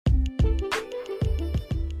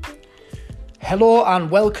Hello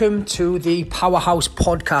and welcome to the Powerhouse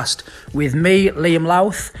Podcast with me, Liam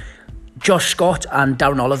Louth, Josh Scott and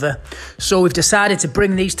Darren Oliver. So we've decided to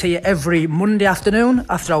bring these to you every Monday afternoon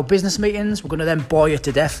after our business meetings. We're going to then bore you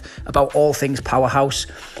to death about all things Powerhouse.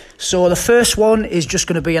 So the first one is just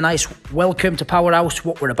going to be a nice welcome to Powerhouse,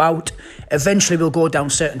 what we're about. Eventually we'll go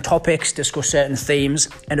down certain topics, discuss certain themes,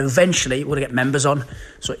 and eventually we're going to get members on.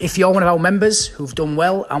 So if you're one of our members who've done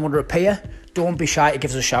well and want to appear, don't be shy to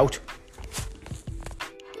give us a shout.